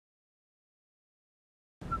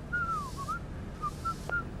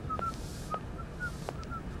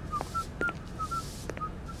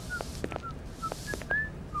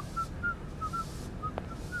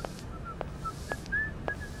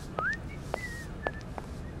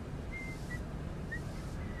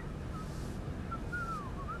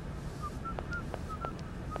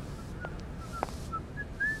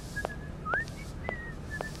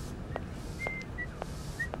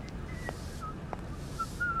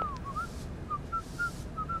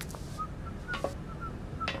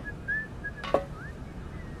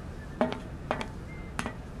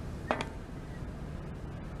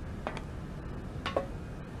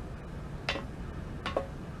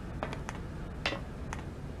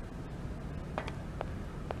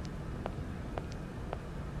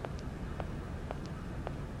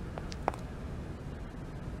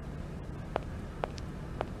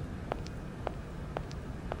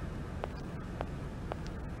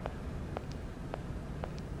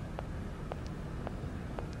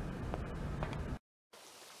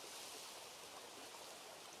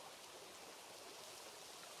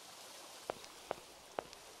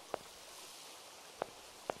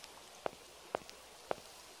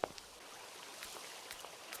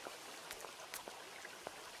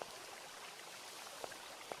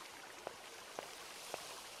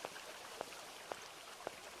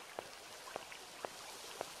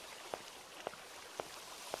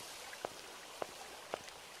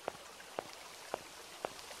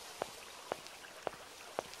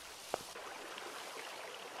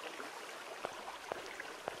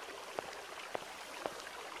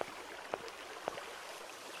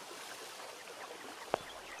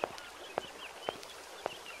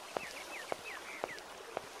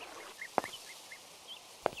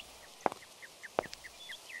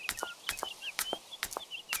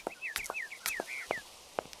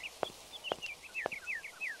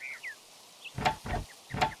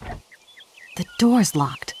door's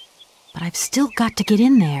locked, but I've still got to get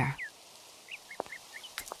in there.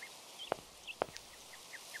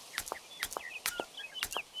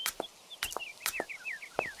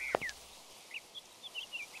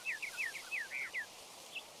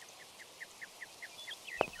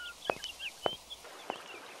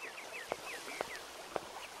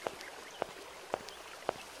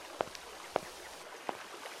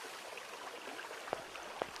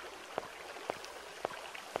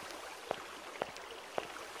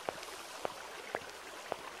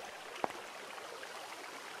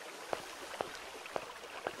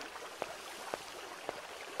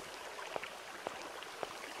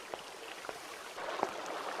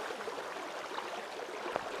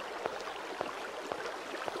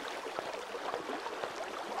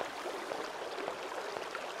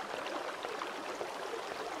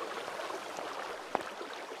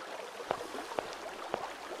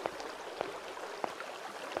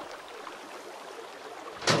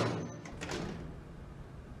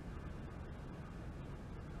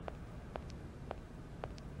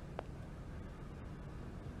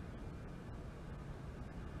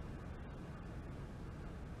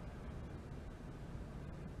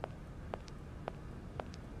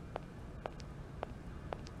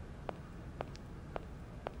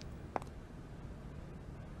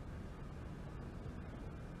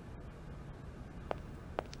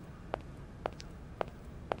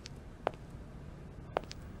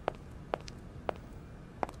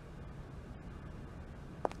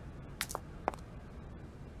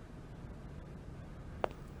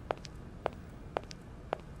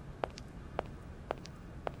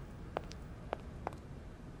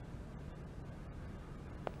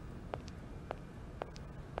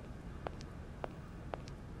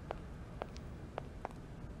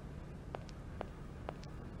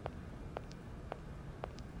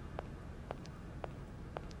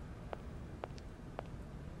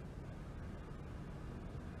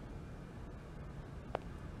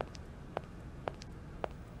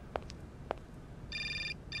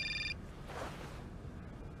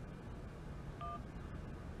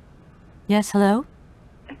 Yes, hello?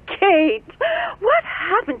 Kate, what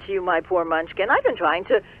happened to you, my poor munchkin? I've been trying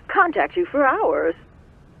to contact you for hours.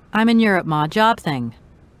 I'm in Europe, Ma. Job thing.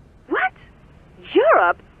 What?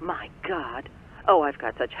 Europe? My God. Oh, I've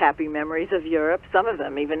got such happy memories of Europe. Some of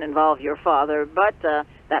them even involve your father, but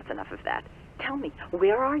that's enough of that. Tell me,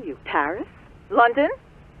 where are you? Paris? London?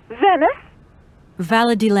 Venice?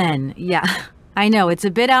 Valladolid, yeah. I know, it's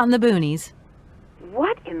a bit out in the boonies.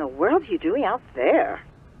 What in the world are you doing out there?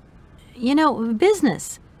 You know,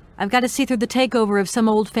 business. I've got to see through the takeover of some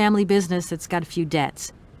old family business that's got a few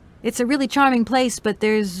debts. It's a really charming place, but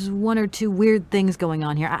there's one or two weird things going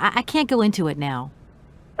on here. I can't go into it now.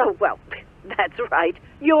 Oh, well, that's right.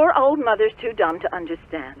 Your old mother's too dumb to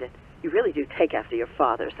understand it. You really do take after your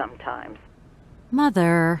father sometimes.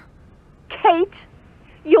 Mother. Kate,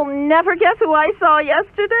 you'll never guess who I saw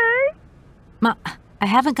yesterday? Ma, I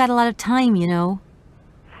haven't got a lot of time, you know.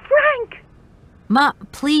 Frank! Ma,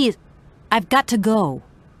 please. I've got to go.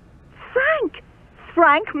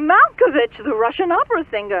 Frank Malkovich, the Russian opera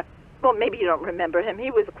singer. Well, maybe you don't remember him. He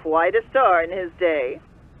was quite a star in his day.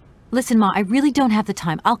 Listen, Ma, I really don't have the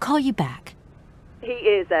time. I'll call you back. He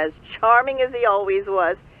is as charming as he always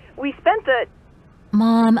was. We spent the...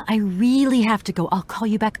 Mom, I really have to go. I'll call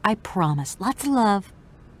you back, I promise. Lots of love.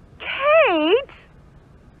 Kate!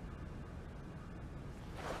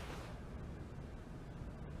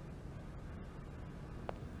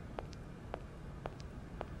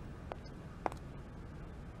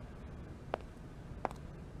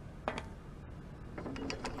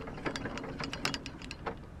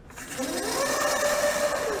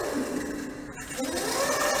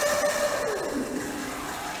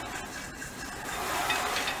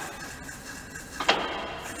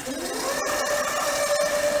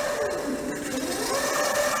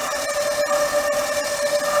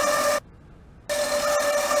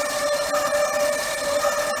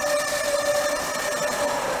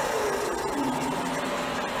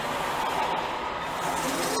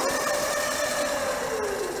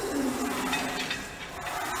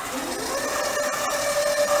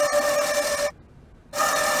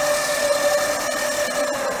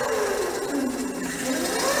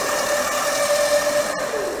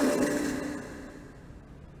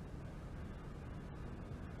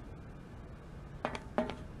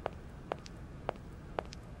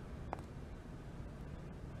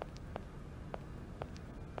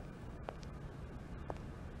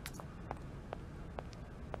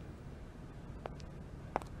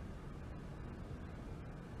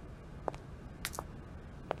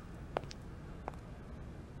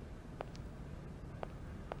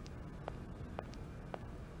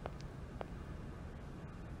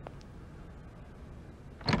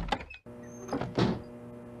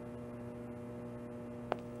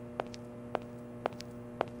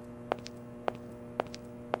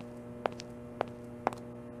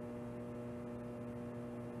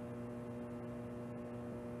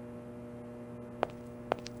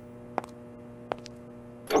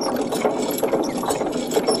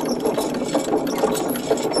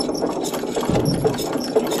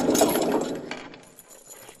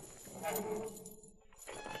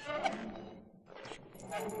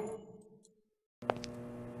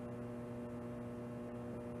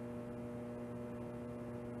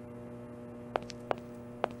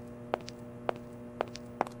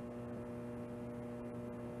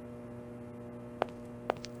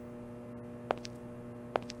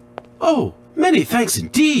 Oh, many thanks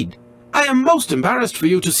indeed. I am most embarrassed for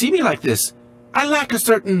you to see me like this. I lack a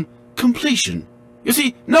certain completion. You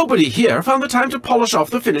see, nobody here found the time to polish off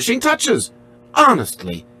the finishing touches.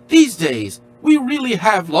 Honestly, these days, we really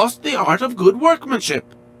have lost the art of good workmanship.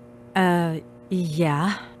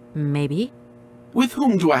 Yeah, maybe. With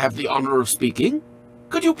whom do I have the honor of speaking?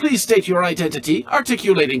 Could you please state your identity,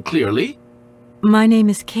 articulating clearly? My name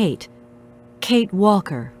is Kate. Kate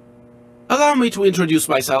Walker. Allow me to introduce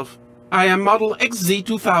myself. I am Model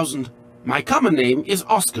XZ2000. My common name is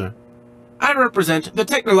Oscar. I represent the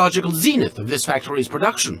technological zenith of this factory's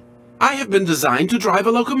production. I have been designed to drive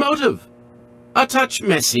a locomotive. A touch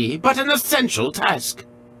messy, but an essential task.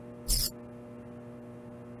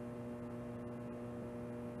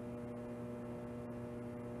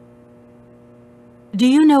 Do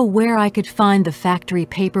you know where I could find the factory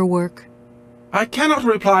paperwork? I cannot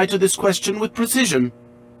reply to this question with precision.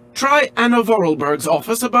 Try Anna Vorarlberg's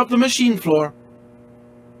office above the machine floor.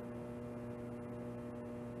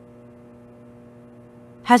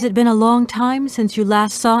 Has it been a long time since you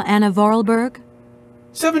last saw Anna Vorarlberg?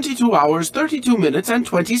 72 hours, 32 minutes, and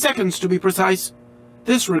 20 seconds to be precise.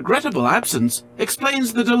 This regrettable absence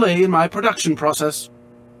explains the delay in my production process.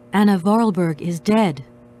 Anna Vorarlberg is dead,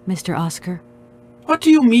 Mr. Oscar. What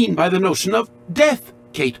do you mean by the notion of death,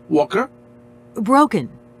 Kate Walker? Broken.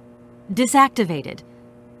 Disactivated.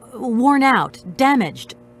 Worn out.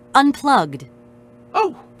 Damaged. Unplugged.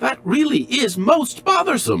 Oh, that really is most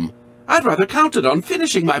bothersome. I'd rather counted on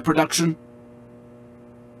finishing my production.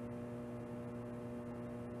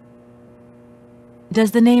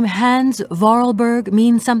 Does the name Hans Vorarlberg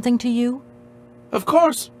mean something to you? Of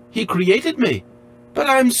course, he created me. But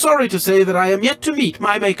I'm sorry to say that I am yet to meet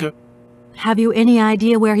my maker. Have you any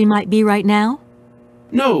idea where he might be right now?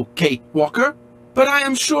 No, Kate Walker, but I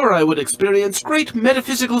am sure I would experience great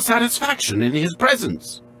metaphysical satisfaction in his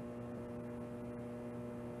presence.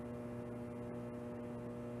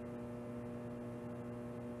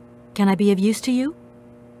 Can I be of use to you?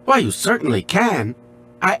 Why, you certainly can.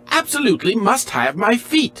 I absolutely must have my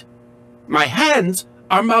feet. My hands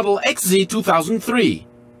are Model XZ2003.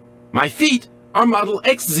 My feet are Model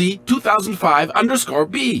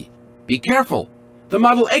XZ2005_B. Be careful. The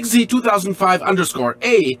Model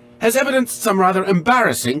XZ2005_A has evidenced some rather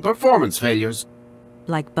embarrassing performance failures.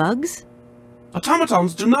 Like bugs?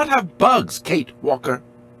 Automatons do not have bugs, Kate Walker.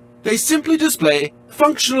 They simply display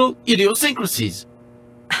functional idiosyncrasies.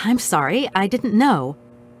 I'm sorry, I didn't know.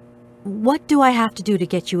 What do I have to do to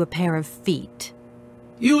get you a pair of feet?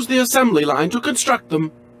 Use the assembly line to construct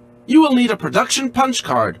them. You will need a production punch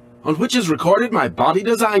card, on which is recorded my body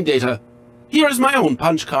design data. Here is my own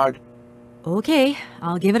punch card. Okay,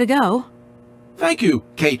 I'll give it a go. Thank you,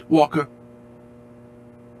 Kate Walker.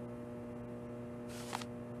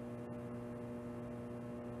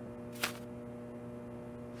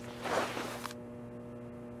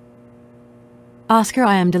 Oscar,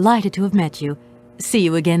 I am delighted to have met you. See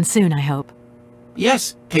you again soon, I hope.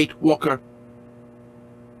 Yes, Kate Walker.